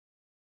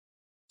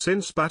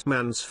Since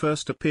Batman's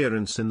first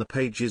appearance in the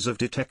pages of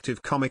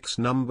Detective Comics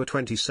number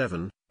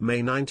 27,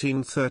 May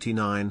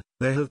 1939,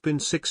 there have been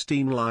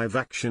 16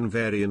 live-action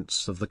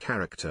variants of the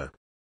character.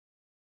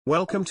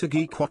 Welcome to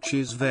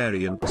Geekwatch's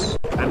Variants,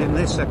 and in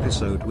this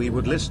episode we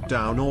would list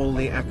down all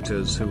the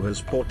actors who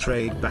has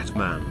portrayed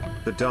Batman,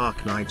 the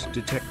Dark Knight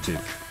detective.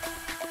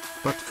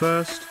 But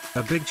first,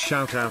 a big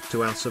shout out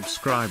to our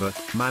subscriber,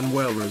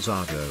 Manuel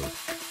Rosado.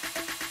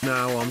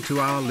 Now on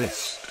to our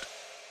list.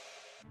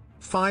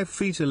 5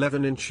 feet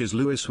 11 inches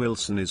Lewis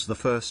Wilson is the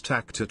first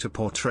actor to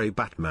portray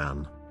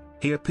Batman.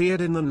 He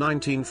appeared in the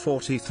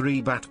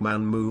 1943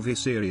 Batman movie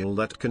serial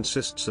that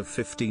consists of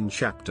 15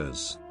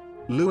 chapters.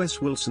 Lewis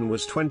Wilson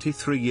was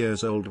 23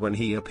 years old when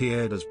he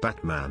appeared as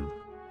Batman.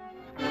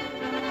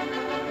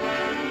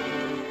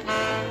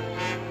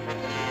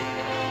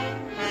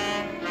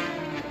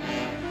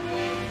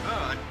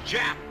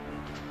 Jap!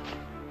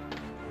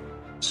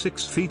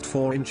 6 feet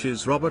 4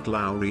 inches Robert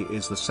Lowery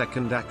is the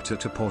second actor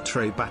to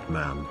portray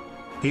Batman.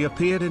 He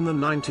appeared in the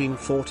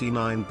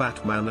 1949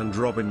 Batman and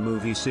Robin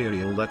movie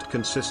serial that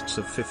consists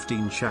of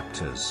 15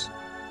 chapters.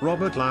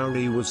 Robert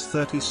Lowery was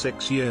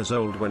 36 years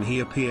old when he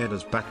appeared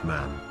as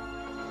Batman.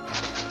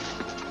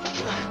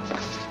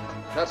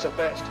 Not so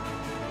fast.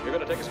 You're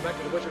gonna take us back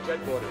to the Wizard's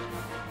headquarters.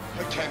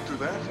 I can't do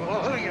that.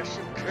 Oh, yes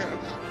you can.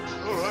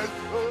 All right.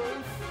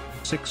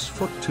 6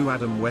 foot 2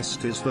 Adam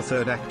West is the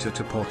third actor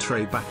to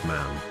portray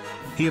Batman.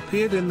 He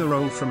appeared in the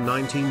role from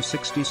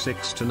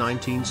 1966 to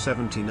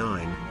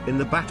 1979, in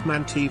the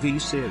Batman TV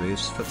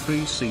series for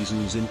 3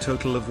 seasons in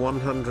total of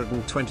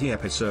 120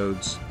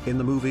 episodes, in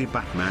the movie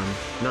Batman,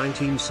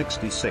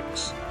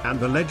 1966, and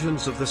the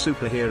Legends of the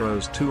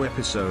Superheroes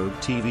 2-episode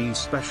TV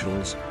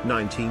specials,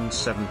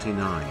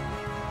 1979.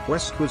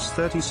 West was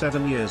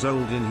 37 years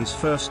old in his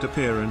first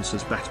appearance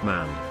as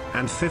Batman,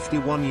 and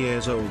 51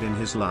 years old in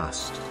his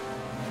last.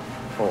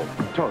 Oh,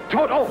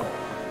 total!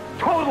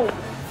 Total!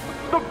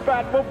 The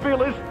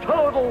Batmobile is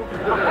total!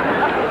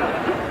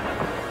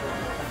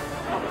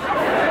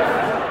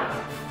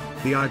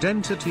 The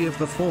identity of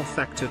the fourth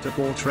actor to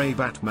portray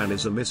Batman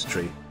is a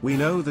mystery. We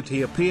know that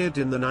he appeared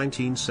in the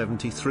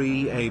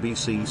 1973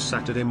 ABC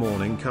Saturday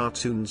morning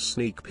cartoon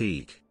Sneak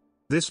Peek.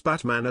 This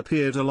Batman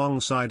appeared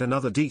alongside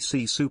another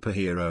DC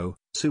superhero,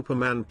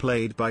 Superman,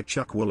 played by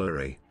Chuck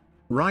Woolery.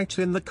 Write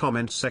in the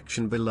comments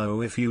section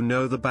below if you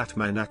know the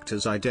Batman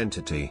actor's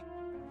identity.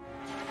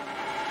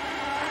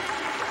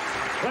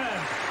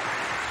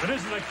 It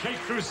isn't a Cape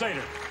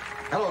Crusader.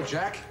 Hello,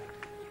 Jack.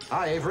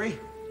 Hi, Avery.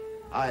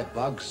 Hi,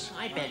 Bugs.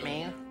 Hi,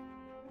 Batman.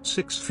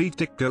 6 feet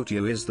Dick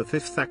Gautier is the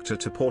fifth actor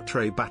to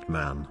portray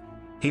Batman.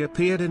 He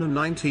appeared in a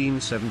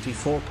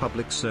 1974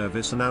 public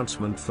service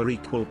announcement for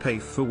equal pay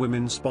for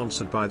women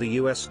sponsored by the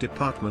U.S.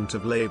 Department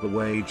of Labor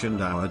Wage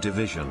and Hour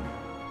Division.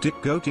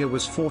 Dick Gautier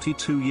was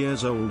 42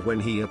 years old when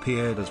he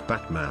appeared as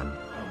Batman.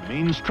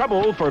 Means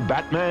trouble for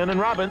Batman and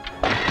Robin.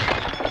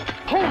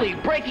 Holy,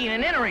 breaking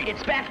and entering!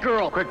 It's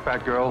Batgirl! Quick,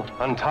 Batgirl,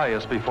 untie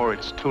us before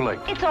it's too late.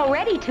 It's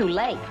already too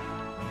late.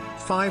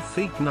 5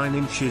 feet 9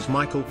 inches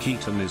Michael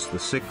Keaton is the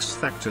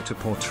sixth actor to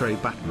portray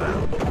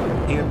Batman.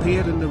 He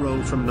appeared in the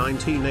role from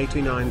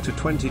 1989 to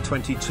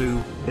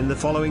 2022, in the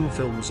following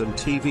films and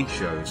TV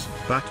shows: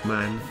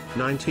 Batman,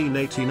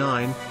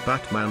 1989,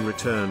 Batman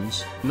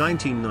Returns,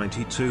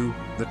 1992,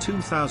 the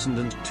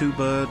 2002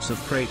 Birds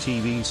of Prey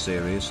TV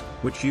series,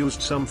 which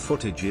used some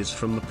footages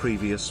from the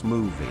previous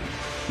movie.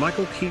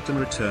 Michael Keaton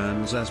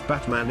returns as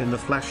Batman in the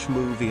Flash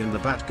movie and the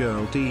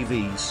Batgirl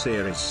TV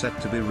series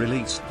set to be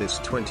released this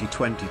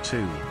 2022.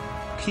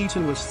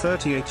 Keaton was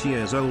 38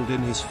 years old in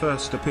his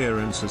first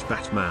appearance as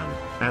Batman,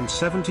 and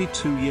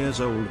 72 years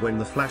old when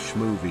the Flash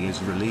movie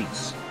is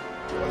released.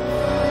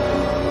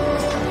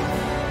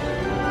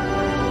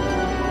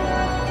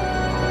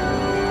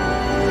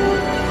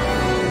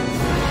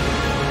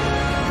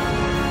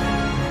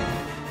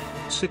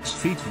 "6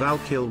 feet Val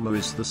Kilmer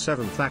is the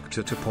seventh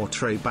actor to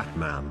portray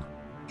Batman.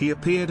 He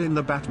appeared in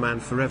the Batman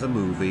Forever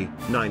movie,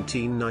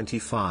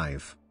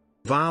 1995.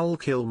 Val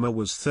Kilmer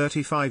was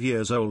 35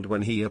 years old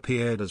when he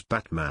appeared as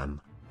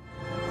Batman.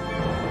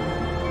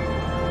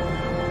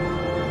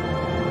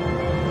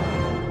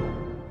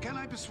 Can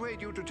I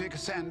persuade you to take a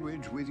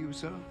sandwich with you,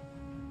 sir?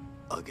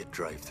 I'll get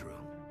drive-through.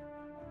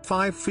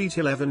 5 feet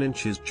 11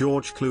 inches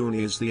George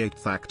Clooney is the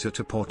eighth actor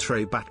to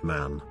portray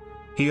Batman.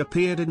 He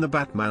appeared in the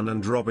Batman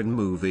and Robin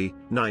movie,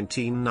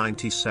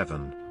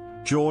 1997.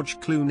 George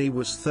Clooney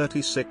was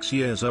 36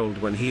 years old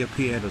when he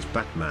appeared as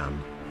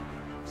Batman.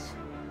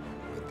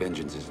 But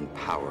vengeance isn't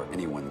power.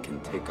 Anyone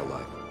can take a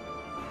life.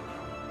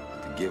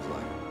 But to give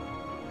life,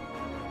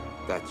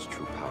 that's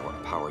true power.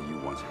 Power you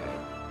once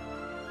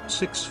had.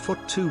 6 foot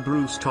 2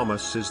 Bruce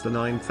Thomas is the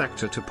ninth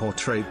actor to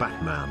portray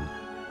Batman.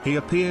 He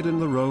appeared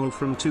in the role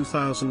from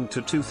 2000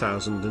 to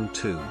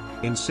 2002,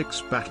 in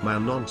 6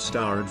 Batman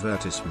non-star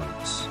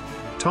advertisements.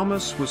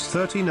 Thomas was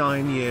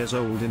 39 years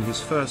old in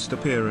his first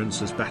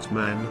appearance as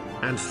Batman,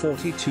 and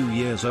 42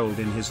 years old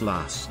in his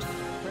last.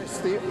 Press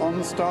the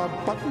on-star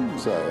button,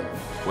 sir.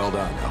 Well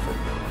done, Alfred.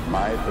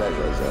 My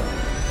pleasure, sir.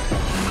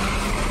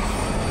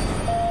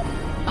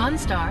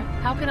 OnStar,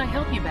 how can I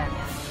help you,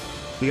 Batman?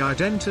 The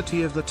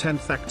identity of the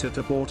 10th actor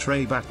to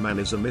portray Batman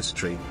is a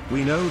mystery.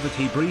 We know that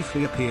he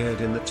briefly appeared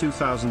in the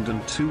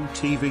 2002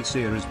 TV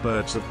series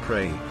Birds of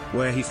Prey,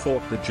 where he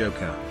fought the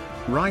Joker.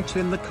 Write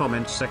in the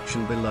comment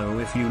section below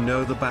if you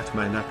know the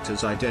Batman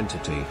actor's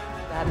identity.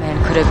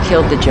 Batman could have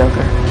killed the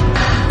Joker.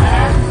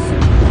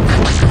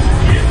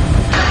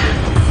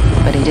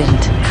 But he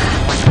didn't.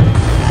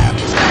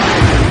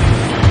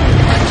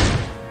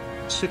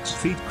 6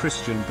 feet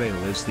Christian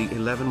Bale is the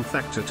 11th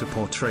actor to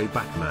portray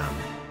Batman.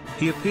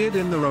 He appeared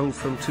in the role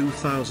from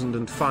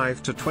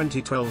 2005 to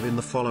 2012 in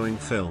the following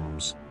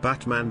films: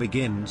 Batman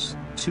Begins,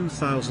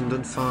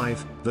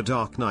 2005, The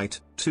Dark Knight,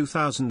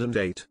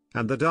 2008,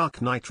 and The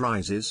Dark Knight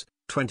Rises,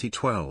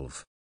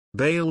 2012.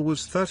 Bale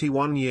was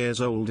 31 years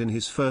old in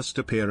his first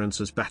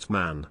appearance as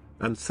Batman,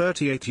 and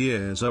 38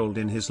 years old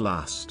in his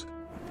last.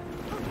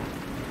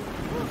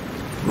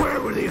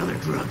 Where were the other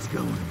drugs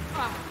going?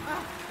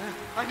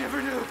 I never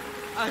knew.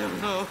 I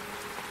don't know.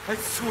 I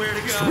swear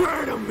to God.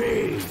 Swear to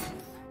me!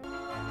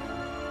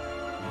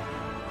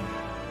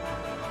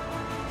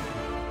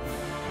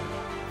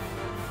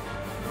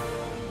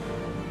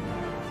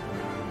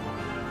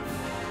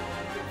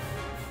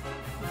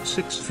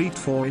 "6 feet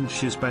 4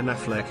 inches Ben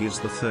Affleck is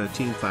the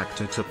 13th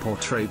actor to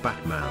portray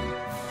Batman.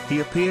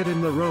 He appeared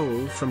in the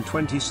role from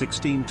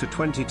 2016 to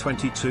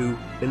 2022,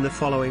 in the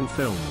following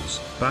films: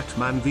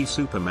 Batman v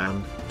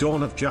Superman,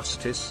 Dawn of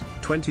Justice,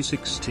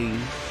 2016,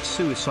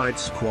 Suicide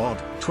Squad,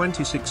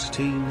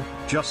 2016,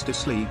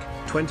 Justice League,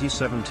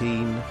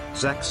 2017,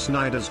 Zack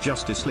Snyder's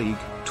Justice League,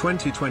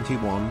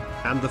 2021,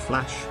 and The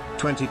Flash,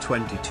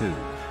 2022.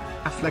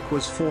 Affleck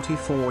was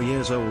 44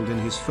 years old in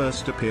his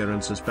first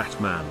appearance as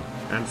Batman,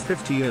 and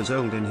 50 years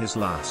old in his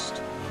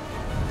last.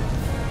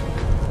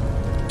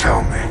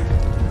 Tell me.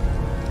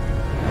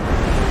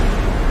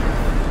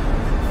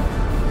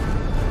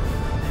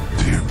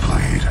 Do you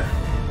bleed?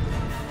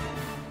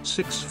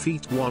 6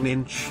 feet 1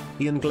 inch,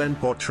 Ian Glenn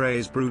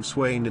portrays Bruce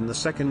Wayne in the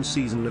second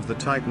season of the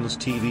Titans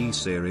TV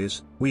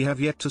series. We have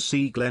yet to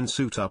see Glenn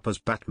suit up as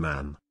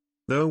Batman.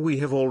 Though we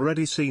have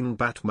already seen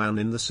Batman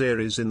in the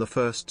series in the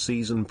first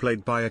season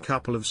played by a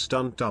couple of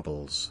stunt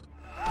doubles.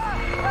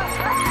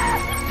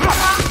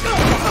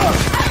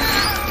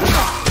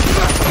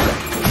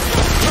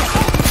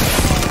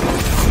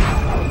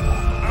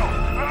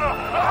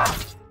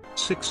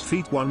 6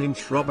 feet 1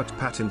 inch Robert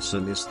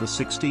Pattinson is the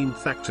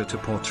 16th actor to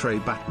portray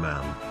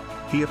Batman.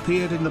 He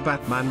appeared in the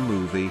Batman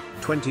movie,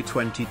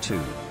 2022.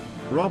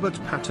 Robert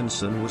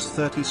Pattinson was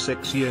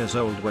 36 years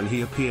old when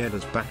he appeared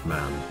as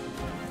Batman.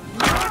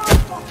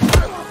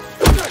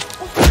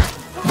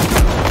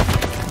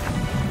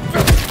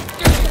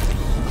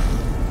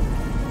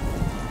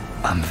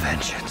 I'm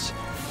vengeance.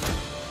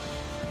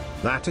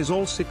 That is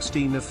all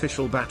 16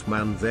 official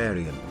Batman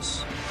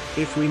variants.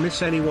 If we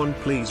miss anyone,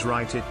 please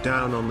write it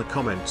down on the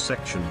comment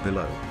section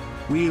below.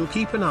 We'll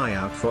keep an eye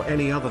out for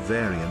any other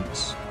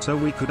variants, so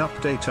we could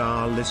update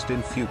our list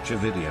in future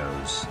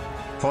videos.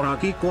 For our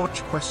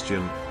Geekwatch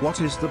question,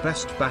 what is the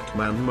best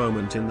Batman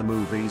moment in the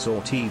movies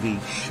or TV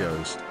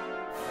shows?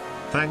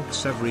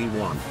 Thanks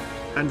everyone.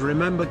 And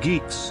remember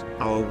geeks,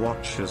 our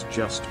watch has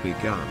just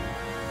begun.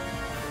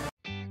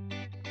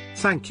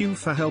 Thank you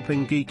for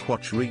helping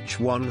Geekwatch reach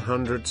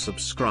 100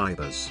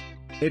 subscribers.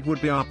 It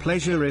would be our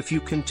pleasure if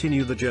you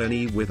continue the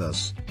journey with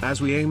us,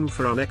 as we aim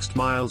for our next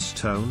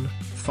milestone,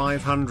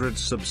 500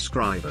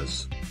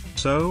 subscribers.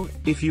 So,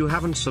 if you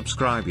haven't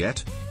subscribed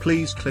yet,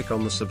 please click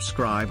on the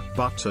subscribe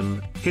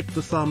button, hit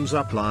the thumbs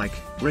up like,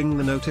 ring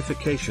the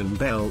notification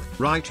bell,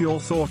 write your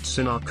thoughts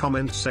in our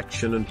comment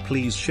section, and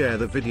please share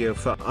the video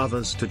for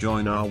others to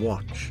join our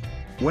watch.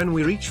 When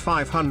we reach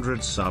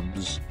 500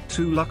 subs,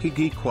 2 lucky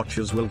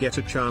Geekwatchers will get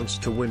a chance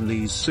to win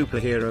these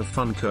superhero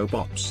Funko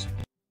Pops.